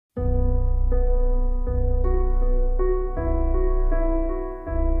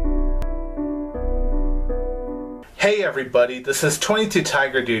Hey everybody, this is 22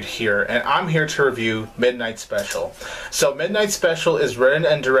 Tiger Dude here, and I'm here to review Midnight Special. So Midnight Special is written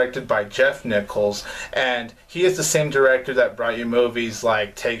and directed by Jeff Nichols, and he is the same director that brought you movies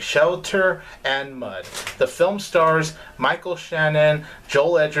like Take Shelter and Mud. The film stars Michael Shannon,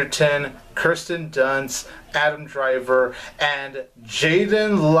 Joel Edgerton, Kirsten Dunst, Adam Driver, and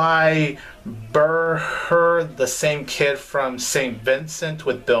Jaeden Lieberher, the same kid from St. Vincent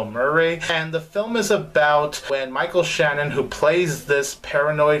with Bill Murray. And the film is about when Michael Shannon, who plays this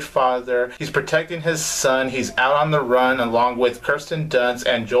paranoid father, he's protecting his son, he's out on the run along with Kirsten Dunst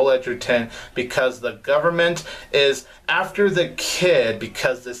and Joel Edgerton because the government is after the kid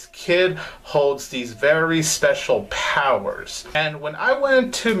because this kid holds these very special powers. And when I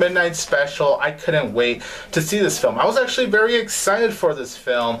went to Midnight Special, I couldn't wait to see this film. I was actually very excited for this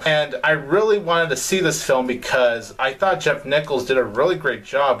film, and I really wanted to see this film because I thought Jeff Nichols did a really great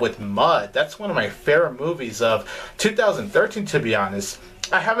job with Mud. That's one of my favorite movies of 2013, to be honest.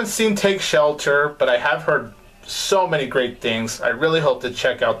 I haven't seen Take Shelter, but I have heard so many great things. I really hope to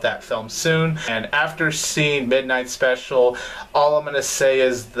check out that film soon. And after seeing Midnight Special, all I'm going to say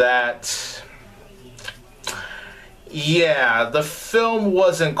is that yeah, the film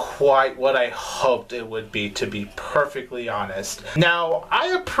wasn't quite what I hoped it would be, to be perfectly honest. Now, I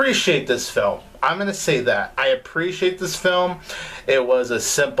appreciate this film. I'm going to say that. I appreciate this film. It was a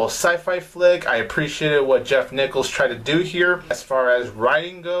simple sci-fi flick. I appreciated what Jeff Nichols tried to do here as far as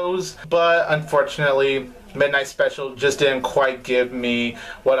writing goes. But unfortunately, Midnight Special just didn't quite give me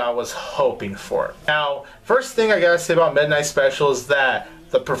what I was hoping for. Now, first thing I gotta say about Midnight Special is that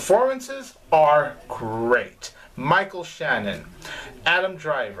the performances are great. Michael Shannon, Adam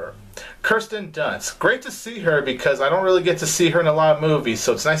Driver, Kirsten Dunst. Great to see her because I don't really get to see her in a lot of movies,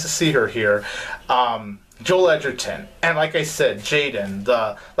 so it's nice to see her here. Joel Edgerton, and like I said, Jaeden.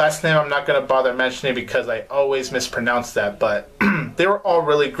 The last name I'm not going to bother mentioning because I always mispronounce that, but they were all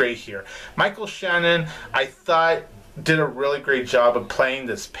really great here. Michael Shannon, I thought, did a really great job of playing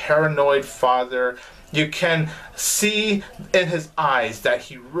this paranoid father. You can see in his eyes that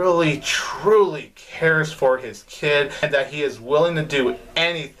he really, truly cares for his kid and that he is willing to do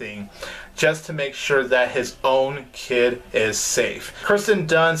anything just to make sure that his own kid is safe. Kirsten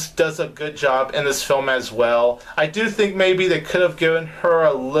Dunst does a good job in this film as well. I do think maybe they could have given her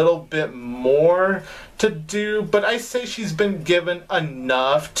a little bit more to do, but I say she's been given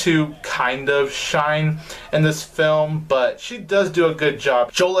enough to kind of shine in this film, but she does do a good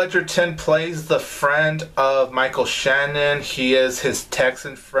job. Joel Edgerton plays the friend of Michael Shannon. He is his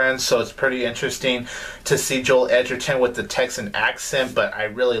Texan friend, so it's pretty interesting to see Joel Edgerton with the Texan accent, but I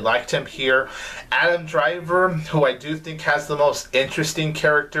really liked him here. Adam Driver, who I do think has the most interesting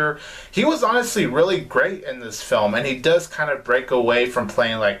character, he was honestly really great in this film, and he does kind of break away from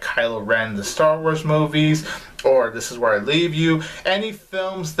playing like Kylo Ren in the Star Wars movies, or This Is Where I Leave You. Any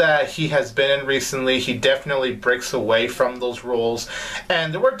films that he has been in recently, he definitely breaks away from those roles.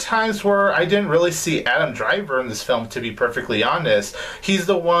 And there were times where I didn't really see Adam Driver in this film, to be perfectly honest. He's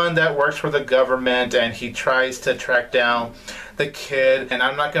the one that works for the government and he tries to track down the kid, and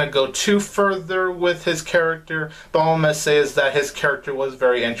I'm not going to go too further with his character, but all I'm going to say is that his character was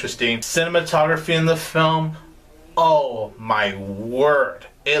very interesting. Cinematography in the film, oh my word,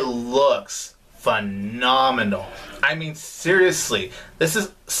 it looks phenomenal. I mean, seriously, this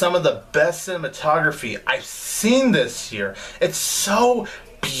is some of the best cinematography I've seen this year. It's so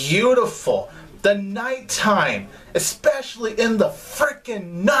beautiful. The nighttime, especially in the frickin'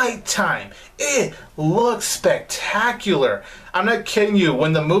 nighttime, it looks spectacular. I'm not kidding you.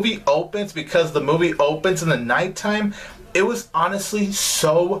 When the movie opens, because the movie opens in the nighttime, it was honestly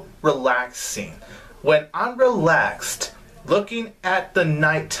so relaxing. When I'm relaxed, looking at the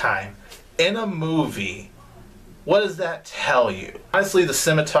nighttime in a movie, what does that tell you? Honestly, the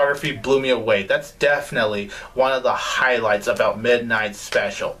cinematography blew me away. That's definitely one of the highlights about Midnight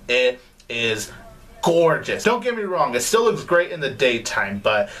Special. It is gorgeous. Don't get me wrong, it still looks great in the daytime,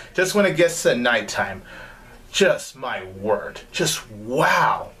 but just when it gets to nighttime, just my word, just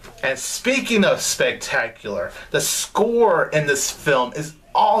wow. And speaking of spectacular, the score in this film is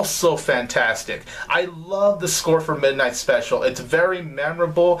also fantastic. I love the score for Midnight Special. It's very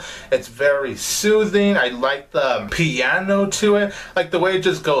memorable. It's very soothing. I like the piano to it. Like the way it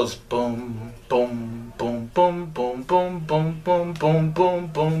just goes boom, boom, boom, boom, boom, boom, boom, boom, boom, boom,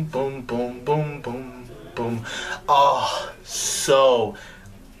 boom, boom, boom, boom, boom, boom. Oh, so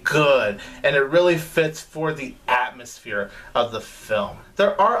good, and it really fits for the atmosphere of the film.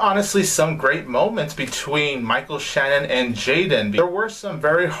 There are honestly some great moments between Michael Shannon and Jaeden. There were some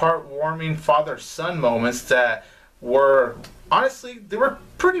very heartwarming father-son moments that were honestly, they were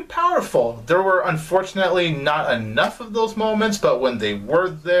pretty powerful. There were unfortunately not enough of those moments, but when they were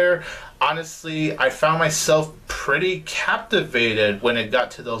there, honestly, I found myself pretty captivated when it got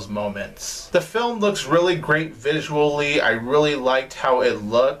to those moments. The film looks really great visually. I really liked how it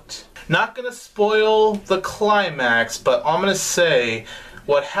looked. Not gonna spoil the climax, but I'm gonna say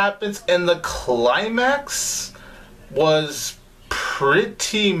what happens in the climax was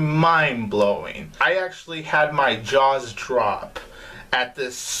pretty mind-blowing. I actually had my jaws drop at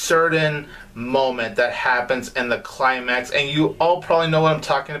this certain moment that happens in the climax, and you all probably know what I'm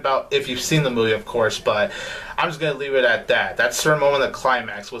talking about if you've seen the movie, of course, but I'm just gonna leave it at that. That certain moment in the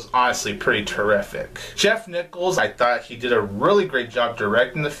climax was honestly pretty terrific. Jeff Nichols, I thought he did a really great job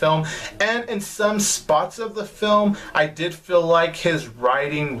directing the film, and in some spots of the film, I did feel like his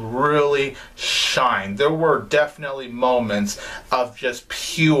writing really shined. There were definitely moments of just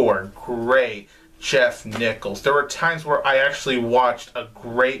pure, great Jeff Nichols. There were times where I actually watched a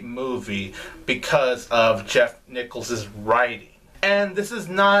great movie because of Jeff Nichols' writing. And this is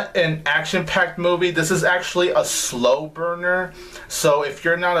not an action-packed movie. This is actually a slow burner. So if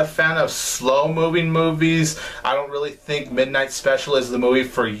you're not a fan of slow-moving movies, I don't really think Midnight Special is the movie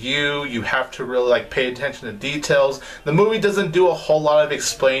for you. You have to really pay attention to details. The movie doesn't do a whole lot of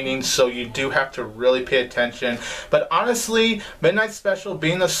explaining, so you do have to really pay attention. But honestly, Midnight Special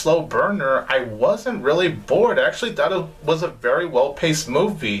being a slow burner, I wasn't really bored. I actually thought it was a very well-paced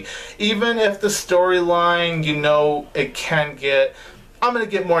movie. Even if the storyline, you know, it can get... I'm going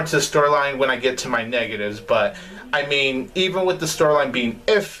to get more into the storyline when I get to my negatives, but I mean, even with the storyline being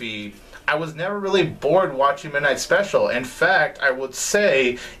iffy, I was never really bored watching Midnight Special. In fact, I would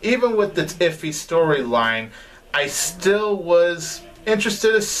say, even with its iffy storyline, I still was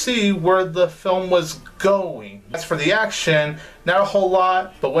interested to see where the film was going. As for the action, not a whole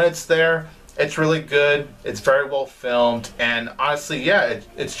lot, but when it's there, it's really good, it's very well filmed, and honestly, yeah,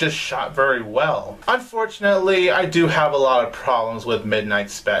 it's just shot very well. Unfortunately, I do have a lot of problems with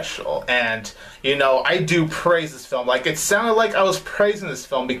Midnight Special, and, you know, I do praise this film. Like, it sounded like I was praising this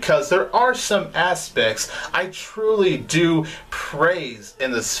film because there are some aspects I truly do praise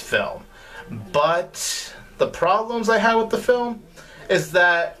in this film. But the problems I have with the film is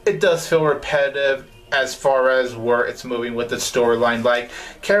that it does feel repetitive as far as where it's moving with the storyline. Like,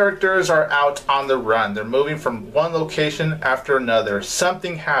 characters are out on the run. They're moving from one location after another.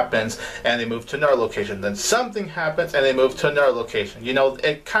 Something happens and they move to another location. Then something happens and they move to another location. You know,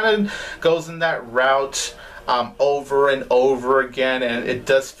 it kind of goes in that route over and over again, and it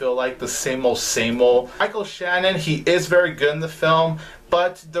does feel like the same old. Michael Shannon, he is very good in the film,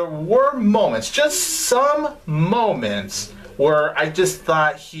 but there were moments, just some moments, where I just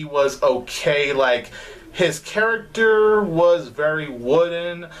thought he was okay. Like, his character was very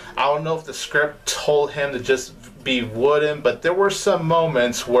wooden. I don't know if the script told him to just be wooden, but there were some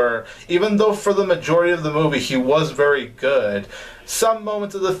moments where, even though for the majority of the movie he was very good, some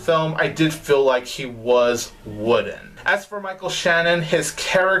moments of the film I did feel like he was wooden. As for Michael Shannon, his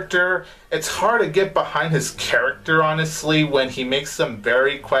character, it's hard to get behind his character, honestly, when he makes some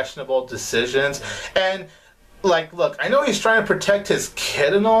very questionable decisions. And like, look, I know he's trying to protect his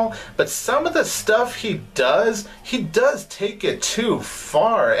kid and all, but some of the stuff he does take it too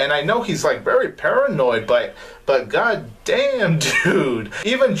far. And I know he's like very paranoid, but god damn, dude.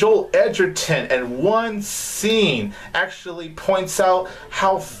 Even Joel Edgerton in one scene actually points out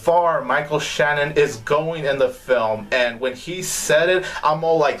how far Michael Shannon is going in the film. And when he said it, I'm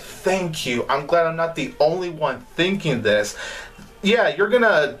all like, thank you. I'm glad I'm not the only one thinking this. Yeah, you're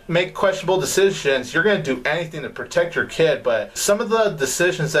gonna make questionable decisions, you're gonna do anything to protect your kid, but some of the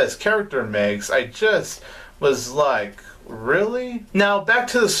decisions that his character makes, I just was like, really? Now, back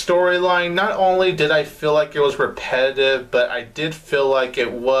to the storyline. Not only did I feel like it was repetitive, but I did feel like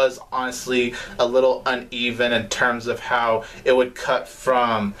it was honestly a little uneven in terms of how it would cut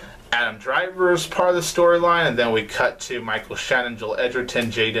from Adam Driver's part of the storyline, and then we cut to Michael Shannon, Joel Edgerton,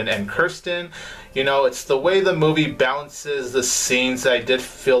 Jaeden, and Kirsten. You know, it's the way the movie balances the scenes that I did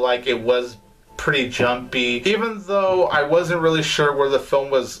feel like it was pretty jumpy. Even though I wasn't really sure where the film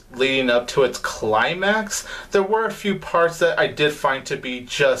was leading up to its climax, there were a few parts that I did find to be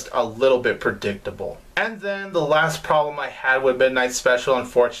just a little bit predictable. And then the last problem I had with Midnight Special,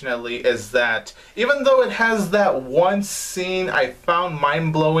 unfortunately, is that even though it has that one scene I found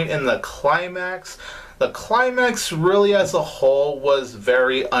mind-blowing in the climax really as a whole was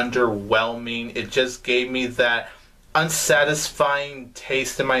very underwhelming. It just gave me that unsatisfying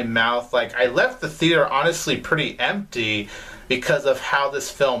taste in my mouth. Like, I left the theater honestly pretty empty because of how this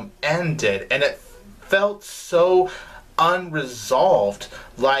film ended, and it felt so unresolved.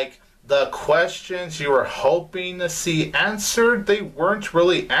 Like, the questions you were hoping to see answered, they weren't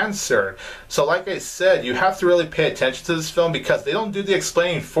really answered. So like I said, you have to really pay attention to this film because they don't do the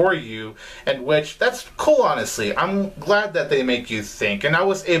explaining for you, and which, that's cool, honestly. I'm glad that they make you think, and I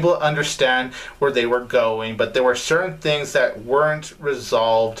was able to understand where they were going, but there were certain things that weren't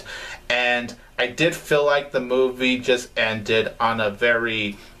resolved, and I did feel like the movie just ended on a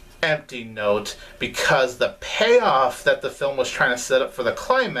very empty note because the payoff that the film was trying to set up for the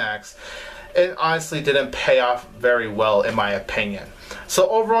climax, it honestly didn't pay off very well in my opinion. So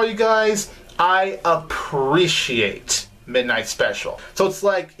overall, you guys, I appreciate Midnight Special. So it's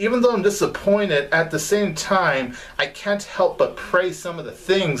like, even though I'm disappointed, at the same time, I can't help but praise some of the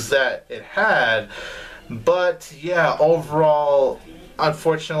things that it had. But yeah, overall,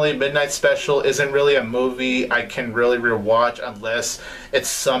 unfortunately, Midnight Special isn't really a movie I can really rewatch unless it's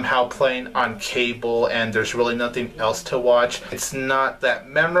somehow playing on cable and there's really nothing else to watch. It's not that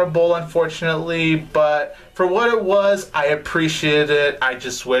memorable, unfortunately, but for what it was, I appreciated it. I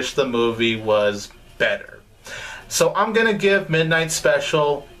just wish the movie was better. So I'm gonna give Midnight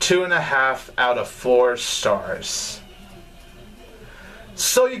Special 2.5 out of 4 stars.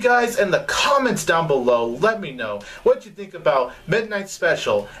 So you guys, in the comments down below, let me know what you think about Midnight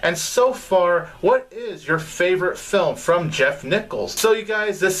Special, and so far, what is your favorite film from Jeff Nichols? So you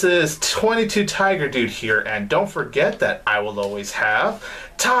guys, this is 22 Tiger Dude here, and don't forget that I will always have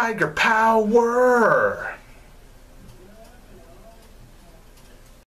Tiger Power!